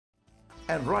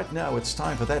And right now it's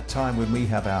time for that time when we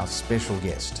have our special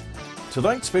guest.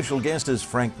 Tonight's special guest is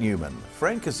Frank Newman.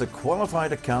 Frank is a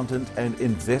qualified accountant and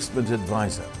investment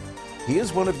advisor. He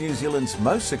is one of New Zealand's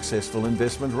most successful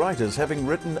investment writers, having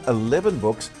written 11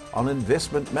 books on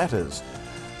investment matters.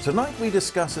 Tonight we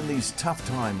discuss in these tough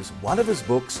times one of his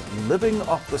books, Living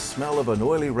Off the Smell of an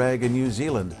Oily Rag in New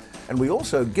Zealand. And we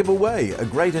also give away a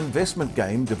great investment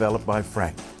game developed by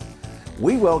Frank.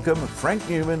 We welcome Frank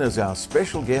Newman as our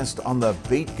special guest on The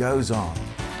Beat Goes On.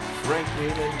 Frank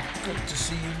Newman, good to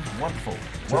see you. Wonderful.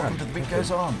 Welcome to The Beat Goes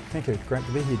On. Thank you. Great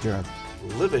to be here, Gerard.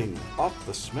 Living off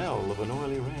the smell of an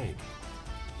oily rag.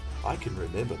 I can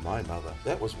remember my mother.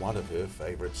 That was one of her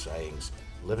favourite sayings,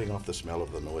 living off the smell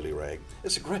of an oily rag.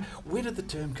 It's a great... Where did the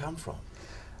term come from?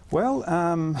 Well,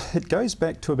 it goes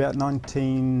back to about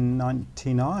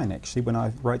 1999, actually, when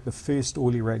I wrote the first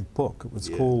oily rag book. It was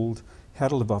called How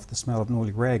to Live Off the Smell of an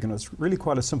Oily Rag, and it was really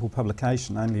quite a simple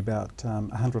publication, only about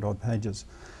 100 odd pages.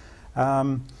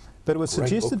 But it was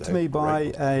suggested to me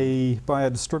by a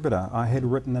distributor. I had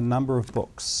written a number of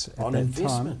books at that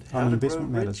time on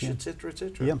investment matters, etc.,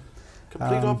 etc. Yeah.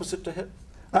 Complete opposite to him.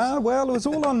 Well, it was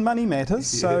all on money matters,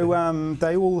 so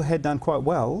they all had done quite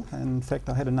well. In fact,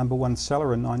 I had a #1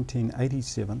 seller in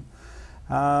 1987.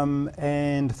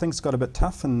 And things got a bit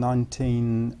tough in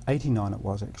 1989, it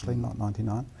was actually, not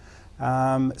 99.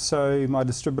 So my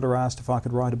distributor asked if I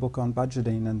could write a book on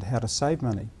budgeting and how to save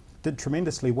money. Did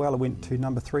tremendously well. It went to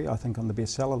 #3, I think, on the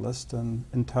bestseller list, and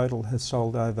in total has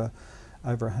sold over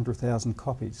 100,000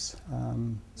 copies.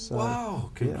 Wow,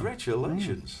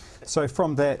 congratulations. So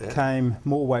from that came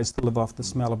More Ways to Live Off the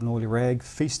Smell of an Oily Rag,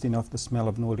 Feasting Off the Smell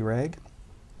of an Oily Rag,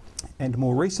 and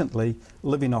more recently,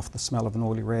 Living Off the Smell of an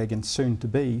Oily Rag, and soon to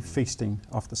be, Feasting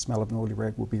Off the Smell of an Oily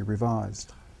Rag will be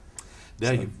revised.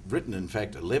 Now you've written, in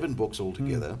fact, 11 books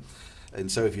altogether. And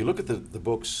so if you look at the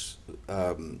books,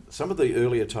 some of the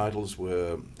earlier titles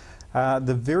were...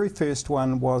 the very first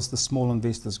one was The Small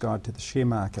Investor's Guide to the Share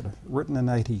Market, written in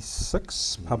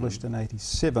 '86, published in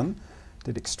 '87,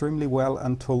 did extremely well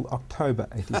until October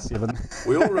 '87.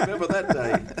 We all remember that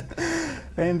day.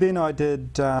 And then I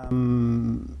did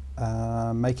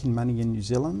Making Money in New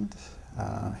Zealand,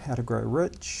 How to Grow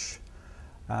Rich,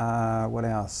 what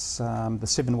else? The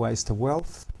 7 Ways to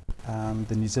Wealth,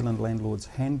 the New Zealand Landlord's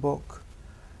Handbook,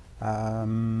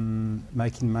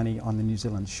 Making Money on the New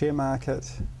Zealand Share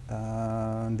Market,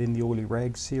 and then the Oily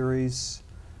Rag series,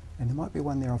 and there might be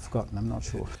one there I've forgotten, I'm not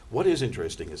sure. What is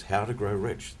interesting is How to Grow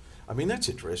Rich. I mean, that's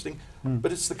interesting,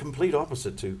 but it's the complete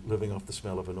opposite to living off the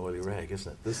smell of an oily rag,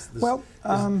 isn't it?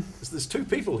 There's two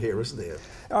people here, isn't there?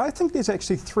 I think there's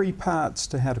actually 3 parts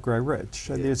to How to Grow Rich.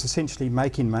 There's essentially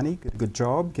making money, get a good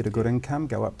job, get a good income,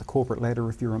 go up the corporate ladder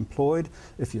if you're employed.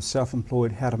 If you're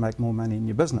self-employed, how to make more money in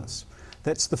your business.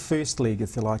 That's the first leg,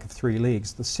 if you like, of 3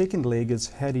 legs. The second leg is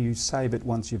how do you save it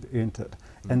once you've earned it?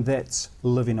 And that's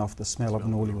living off the smell of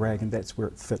an oily rag, and that's where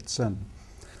it fits in.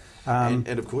 And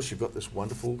of course you've got this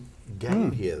wonderful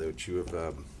game here that you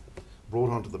have brought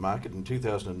onto the market in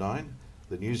 2009,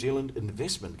 the New Zealand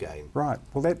investment game. Right,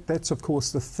 well that's of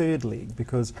course the third leg,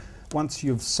 because once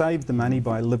you've saved the money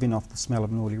by living off the smell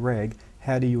of an oily rag,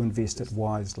 how do you invest it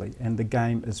wisely? And the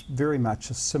game is very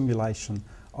much a simulation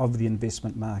of the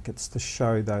investment markets to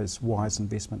show those wise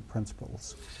investment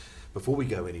principles. Before we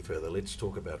go any further, let's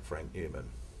talk about Frank Newman.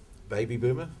 Baby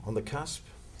boomer on the cusp?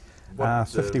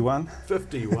 51.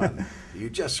 51. You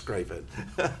just scrape it.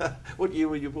 What year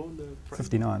were you born?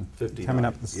 59. 59.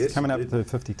 Coming up to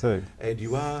 52. And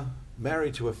you are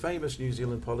married to a famous New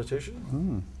Zealand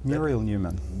politician? Muriel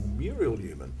Newman. Muriel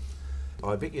Newman.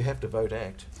 I bet you have to vote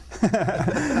ACT.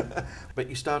 But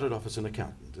you started off as an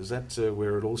accountant. Is that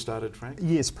where it all started, Frank?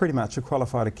 Yes, pretty much, a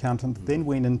qualified accountant. Then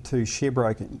went into share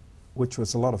broking, which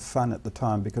was a lot of fun at the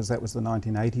time because that was the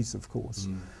 1980s, of course.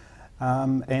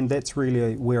 And that's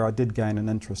really where I did gain an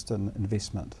interest in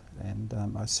investment. And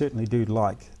I certainly do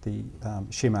like the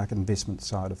share market investment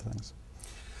side of things.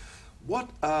 What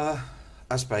are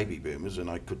us baby boomers, and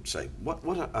I could say, what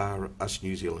are us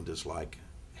New Zealanders like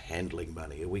handling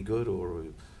money? Are we good or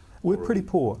we're pretty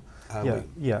poor.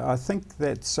 Yeah, I think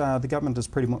that the government has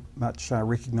pretty much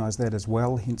recognised that as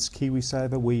well, hence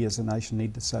KiwiSaver. We as a nation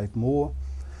need to save more,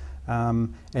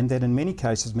 and that in many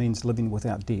cases means living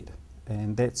without debt.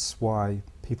 And that's why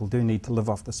people do need to live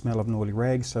off the smell of an oily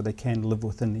rag so they can live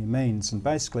within their means. And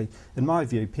basically, in my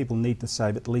view, people need to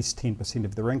save at least 10%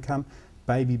 of their income.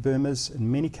 Baby boomers, in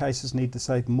many cases, need to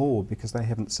save more because they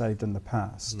haven't saved in the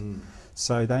past.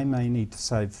 So they may need to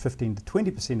save 15 to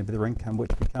 20% of their income,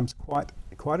 which becomes quite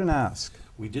an ask.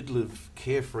 We did live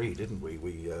carefree, didn't we?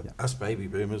 Us baby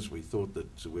boomers, we thought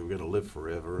that we were going to live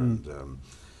forever, and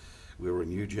we were a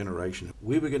new generation.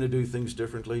 We were going to do things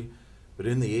differently, but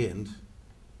in the end,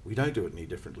 we don't do it any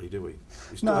differently, do we?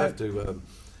 You still have to.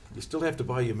 You still have to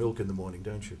buy your milk in the morning,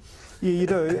 don't you? Yeah, you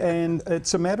do, and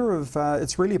it's a matter of,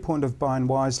 it's really a point of buying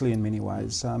wisely in many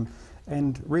ways.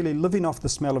 And really living off the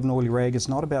smell of an oily rag is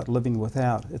not about living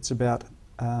without, it's about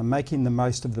making the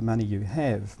most of the money you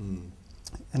have.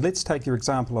 And let's take your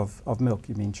example of milk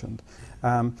you mentioned.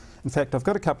 In fact, I've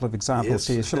got a couple of examples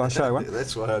here. Shall I show one?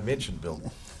 That's why I mentioned milk.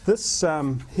 This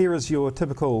here is your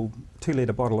typical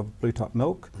 2-litre bottle of blue top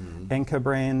milk, Anchor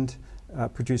brand,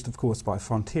 produced of course by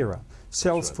Fonterra.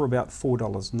 Sells for about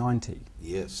 $4.90.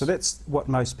 Yes. So that's what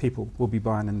most people will be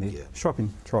buying in their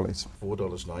shopping trolleys.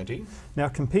 $4.90. Now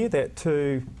compare that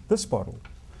to this bottle,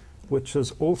 which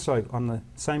is also on the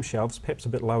same shelves, perhaps a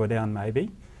bit lower down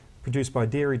maybe, produced by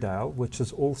Dairydale, which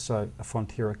is also a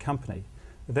Fonterra company.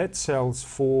 That sells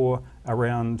for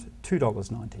around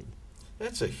 $2.90.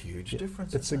 That's a huge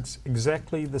difference. It's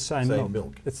exactly the same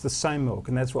milk. It's the same milk,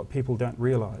 and that's what people don't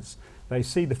realise. They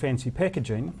see the fancy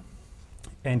packaging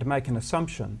and make an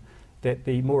assumption that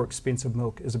the more expensive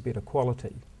milk is a better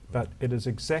quality, but it is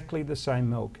exactly the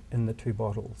same milk in the two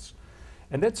bottles.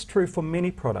 And that's true for many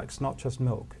products, not just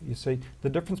milk. You see, the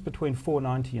difference between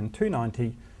 $4.90 and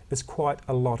 $2.90 is quite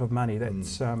a lot of money.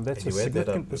 That's a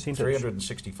significant percentage.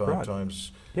 365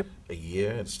 times a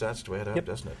year, it starts to add up,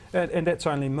 doesn't it? And that's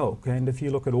only milk. And if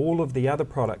you look at all of the other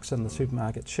products in the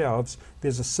supermarket shelves,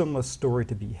 there's a similar story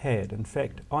to be had. In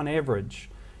fact, on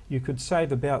average, you could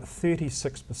save about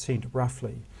 36%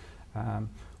 roughly,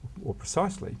 or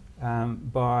precisely,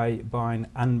 by buying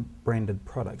unbranded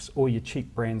products or your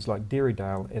cheap brands like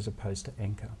Dairydale as opposed to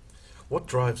Anchor. What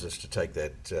drives us to take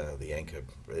that, the Anchor?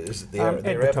 Is it their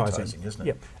advertising, isn't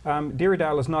it? Yep.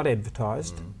 Dairydale is not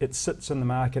advertised. It sits in the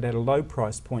market at a low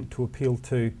price point to appeal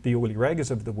to the oily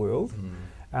raggers of the world,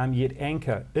 yet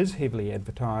Anchor is heavily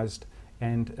advertised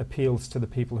and appeals to the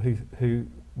people who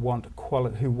want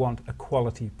a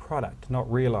quality product,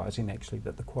 not realising actually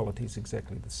that the quality is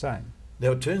exactly the same.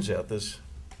 Now it turns out there's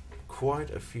quite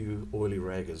a few oily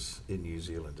raggers in New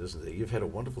Zealand, isn't there? You've had a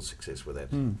wonderful success with that.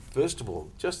 First of all,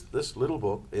 just this little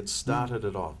book, it started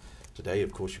it off. Today,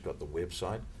 of course, you've got the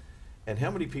website. And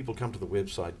how many people come to the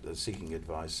website seeking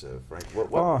advice, Frank?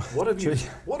 What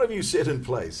have you set in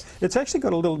place? It's actually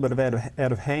got a little bit of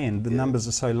out of hand. The numbers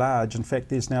are so large. In fact,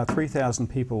 there's now 3,000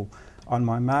 people on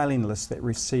my mailing list that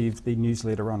receive the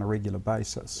newsletter on a regular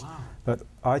basis. Wow. But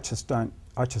I just don't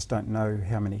know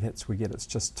how many hits we get. It's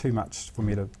just too much for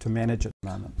me to manage at the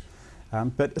moment.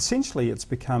 But essentially it's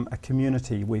become a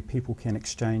community where people can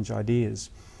exchange ideas.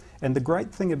 And the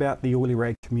great thing about the oily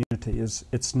rag community is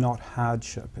it's not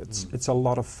hardship, it's a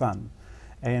lot of fun.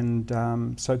 And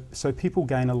so people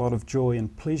gain a lot of joy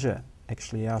and pleasure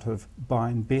actually out of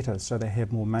buying better, so they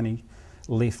have more money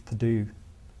left to do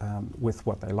with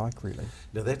what they like, really.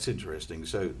 Now that's interesting.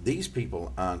 So these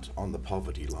people aren't on the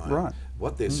poverty line. Right.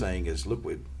 What they're saying is, look,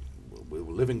 we're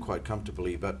living quite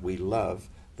comfortably, but we love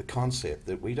the concept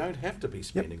that we don't have to be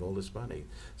spending all this money.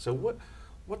 So what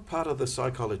part of the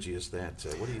psychology is that?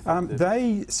 What do you think?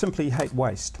 They simply hate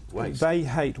waste. They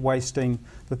hate wasting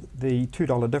the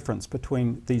 $2 difference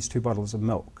between these two bottles of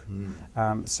milk.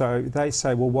 So they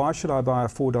say, well, why should I buy a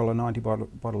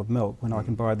 $4.90 bottle of milk when I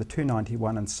can buy the $2.90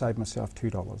 one and save myself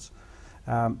 $2?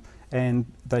 And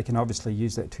they can obviously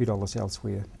use that $2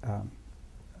 elsewhere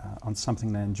on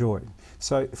something they enjoy.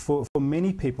 So for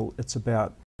many people, it's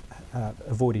about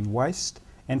avoiding waste.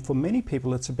 And for many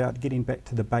people, it's about getting back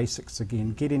to the basics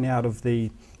again, getting out of the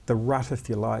rut, if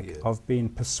you like, of being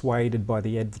persuaded by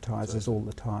the advertisers all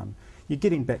the time. You're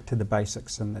getting back to the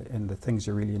basics and the things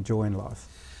you really enjoy in life.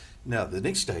 Now, the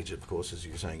next stage, of course, as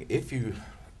you're saying, if you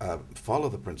follow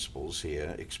the principles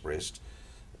here expressed,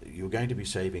 you're going to be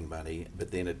saving money,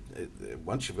 but then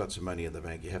once you've got some money in the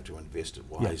bank, you have to invest it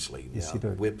wisely. Yes, you do.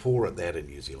 We're poor at that in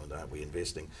New Zealand, aren't we,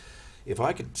 investing? If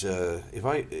I could,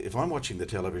 if I'm watching the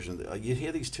television, you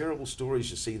hear these terrible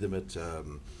stories. You see them at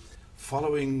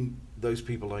following those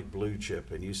people like Blue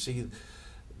Chip, and you see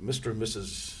Mr. and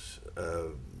Mrs.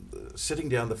 Sitting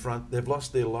down the front. They've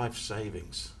lost their life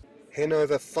savings.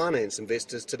 Hanover finance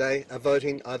investors today are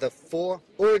voting either for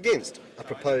or against a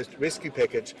proposed rescue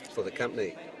package for the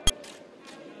company.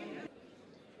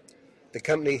 The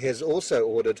company has also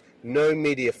ordered no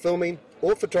media filming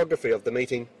or photography of the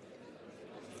meeting.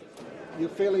 Your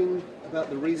feeling about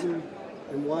the reason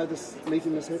and why this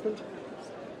meeting has happened?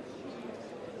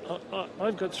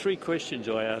 I've got three questions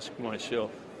I ask myself.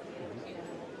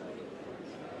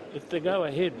 If they go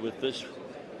ahead with this,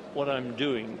 what I'm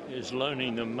doing is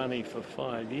loaning them money for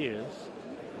 5 years.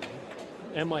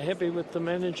 Am I happy with the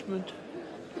management?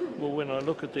 Well, when I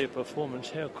look at their performance,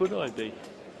 how could I be?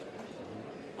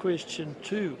 question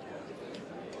too.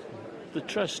 The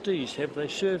trustees, have they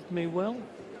served me well?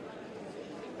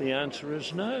 The answer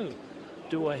is no.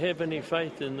 Do I have any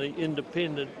faith in the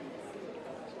independent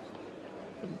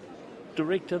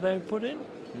director they put in?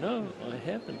 No, I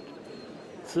haven't.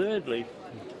 Thirdly,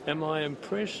 am I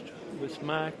impressed with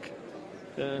Mark,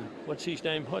 what's his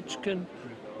name, Hodgkin,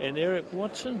 and Eric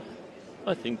Watson?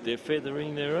 I think they're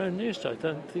feathering their own nest. I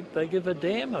don't think they give a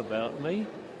damn about me.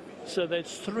 So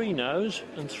that's 3 no's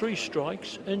and 3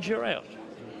 strikes, and you're out.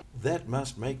 That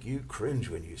must make you cringe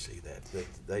when you see that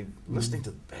they're listening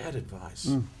to bad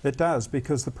advice. It does,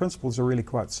 because the principles are really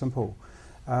quite simple.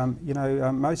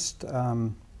 Most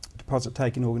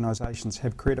deposit-taking organisations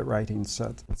have credit ratings,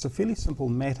 so it's a fairly simple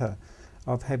matter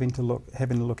of having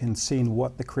a look and seeing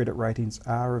what the credit ratings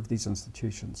are of these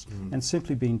institutions, and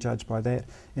simply being judged by that.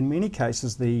 In many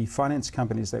cases, the finance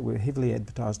companies that were heavily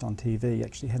advertised on TV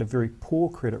actually had a very poor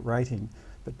credit rating,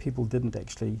 but people didn't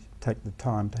actually take the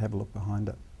time to have a look behind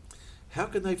it. How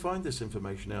can they find this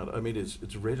information out? I mean,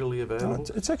 it's readily available?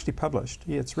 It's actually published.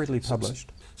 Yeah, it's readily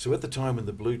published. So at the time when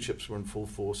the blue chips were in full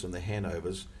force and the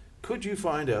Hanovers, could you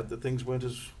find out that things weren't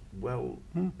as well?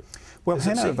 Well,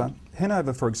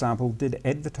 Hanover, for example, did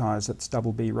advertise its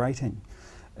BB rating,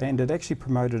 and it actually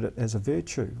promoted it as a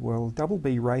virtue. Well,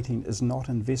 BB rating is not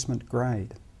investment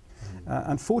grade.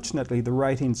 Unfortunately, the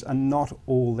ratings are not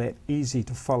all that easy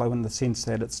to follow, in the sense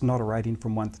that it's not a rating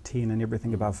from 1 to 10 and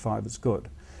everything above 5 is good.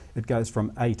 It goes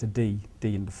from A to D,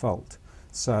 D in default.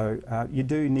 So you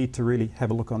do need to really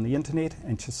have a look on the internet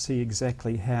and just see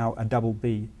exactly how a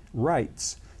BB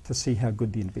rates to see how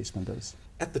good the investment is.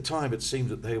 At the time, it seemed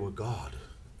that they were God.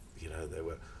 You know, they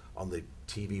were on the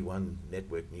TV1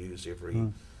 network news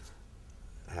every...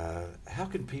 how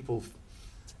can people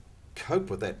cope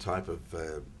with that type of...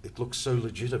 it looks so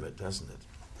legitimate, doesn't it?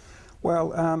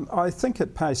 Well, I think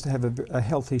it pays to have a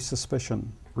healthy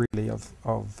suspicion, really, of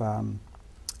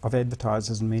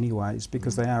advertisers in many ways,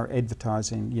 because they are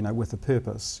advertising, with a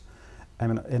purpose,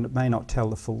 and it may not tell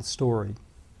the full story.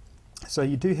 So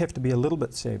you do have to be a little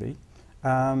bit savvy,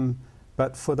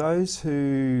 but for those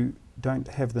who don't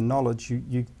have the knowledge,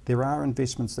 there are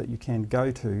investments that you can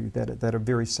go to that are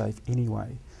very safe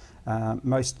anyway.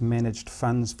 Most managed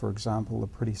funds, for example, are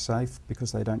pretty safe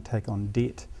because they don't take on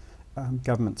debt.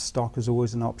 Government stock is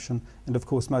always an option, and of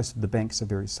course most of the banks are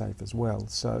very safe as well.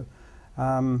 So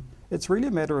it's really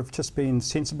a matter of just being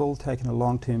sensible, taking a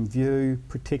long-term view,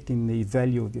 protecting the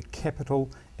value of your capital,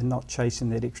 and not chasing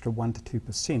that extra 1 to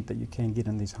 2% that you can get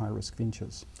in these high-risk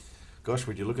ventures. Gosh,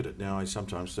 when you look at it now, I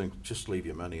sometimes think just leave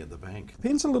your money in the bank.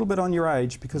 Depends a little bit on your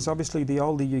age, because obviously the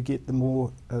older you get, the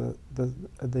more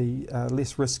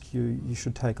less risk you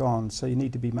should take on. So you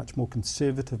need to be much more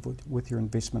conservative with your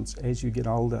investments as you get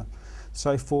older.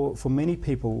 So for many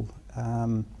people,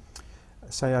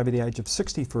 say over the age of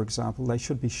 60, for example, they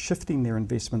should be shifting their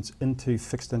investments into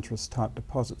fixed interest type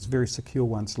deposits, very secure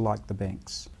ones like the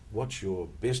banks. What's your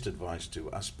best advice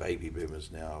to us baby boomers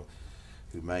now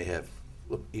who may have,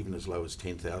 look, even as low as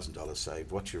 $10,000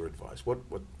 saved? What's your advice? What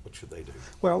should they do?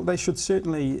 Well, they should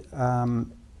certainly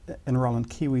enrol in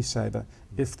KiwiSaver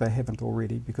if they haven't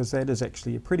already, because that is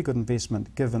actually a pretty good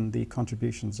investment given the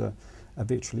contributions are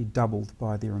virtually doubled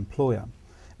by their employer.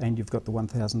 And you've got the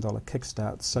 $1,000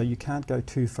 kickstart, so you can't go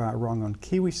too far wrong on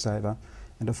KiwiSaver.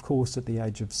 And of course, at the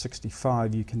age of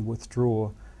 65, you can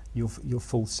withdraw your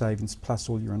full savings plus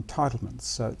all your entitlements.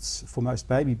 So it's, for most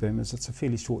baby boomers, it's a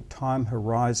fairly short time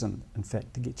horizon, in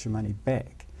fact, to get your money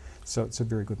back. So it's a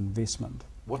very good investment.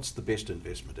 What's the best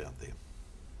investment out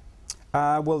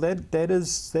there? Well,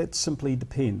 that simply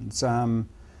depends.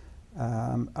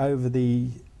 Over the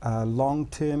long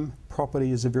term,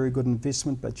 property is a very good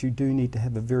investment, but you do need to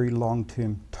have a very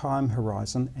long-term time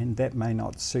horizon, and that may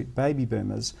not suit baby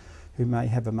boomers who may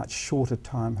have a much shorter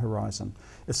time horizon.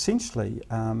 Essentially,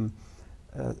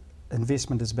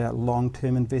 investment is about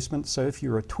long-term investment. So if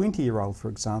you're a 20-year-old, for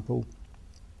example,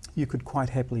 you could quite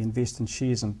happily invest in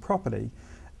shares and property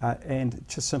and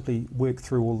just simply work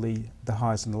through all the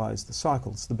highs and lows, the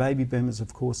cycles. The baby boomers,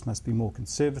 of course, must be more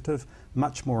conservative,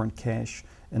 much more in cash,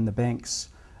 in the banks,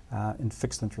 in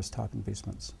fixed interest type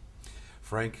investments.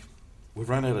 Frank, we've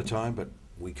run out of time, but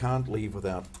we can't leave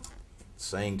without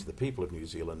saying to the people of New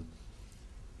Zealand,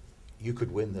 you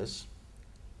could win this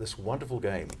wonderful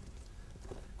game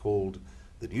called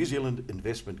the New Zealand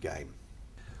Investment Game.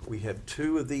 We have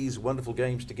 2 of these wonderful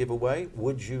games to give away.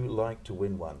 Would you like to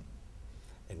win one?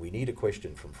 And we need a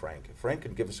question from Frank. If Frank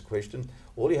can give us a question,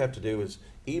 all you have to do is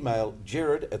email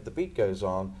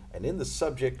Jared@thebeatgoeson, and in the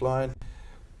subject line,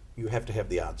 you have to have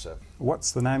the answer.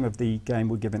 What's the name of the game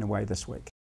we're giving away this week?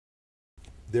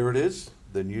 There it is,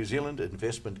 the New Zealand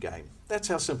Investment Game. That's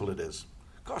how simple it is.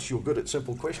 Gosh, you're good at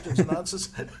simple questions and answers.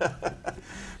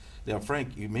 Now,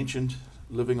 Frank, you mentioned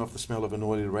living off the smell of an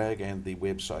oily rag and the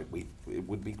website. It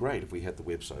would be great if we had the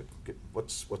website.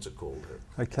 What's it called?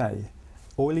 Okay,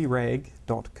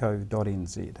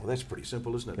 oilyrag.co.nz. Well, that's pretty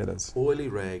simple, isn't it? It is.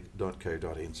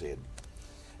 oilyrag.co.nz.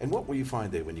 And what will you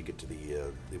find there when you get to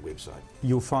the website?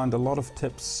 You'll find a lot of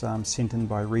tips sent in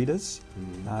by readers.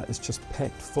 It's just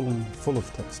packed full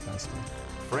of tips, basically.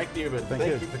 Frank Newman,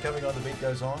 thank you for coming on The Beat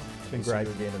Goes On. It's been great.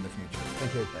 See you again in the future.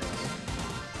 Thank you. Thanks.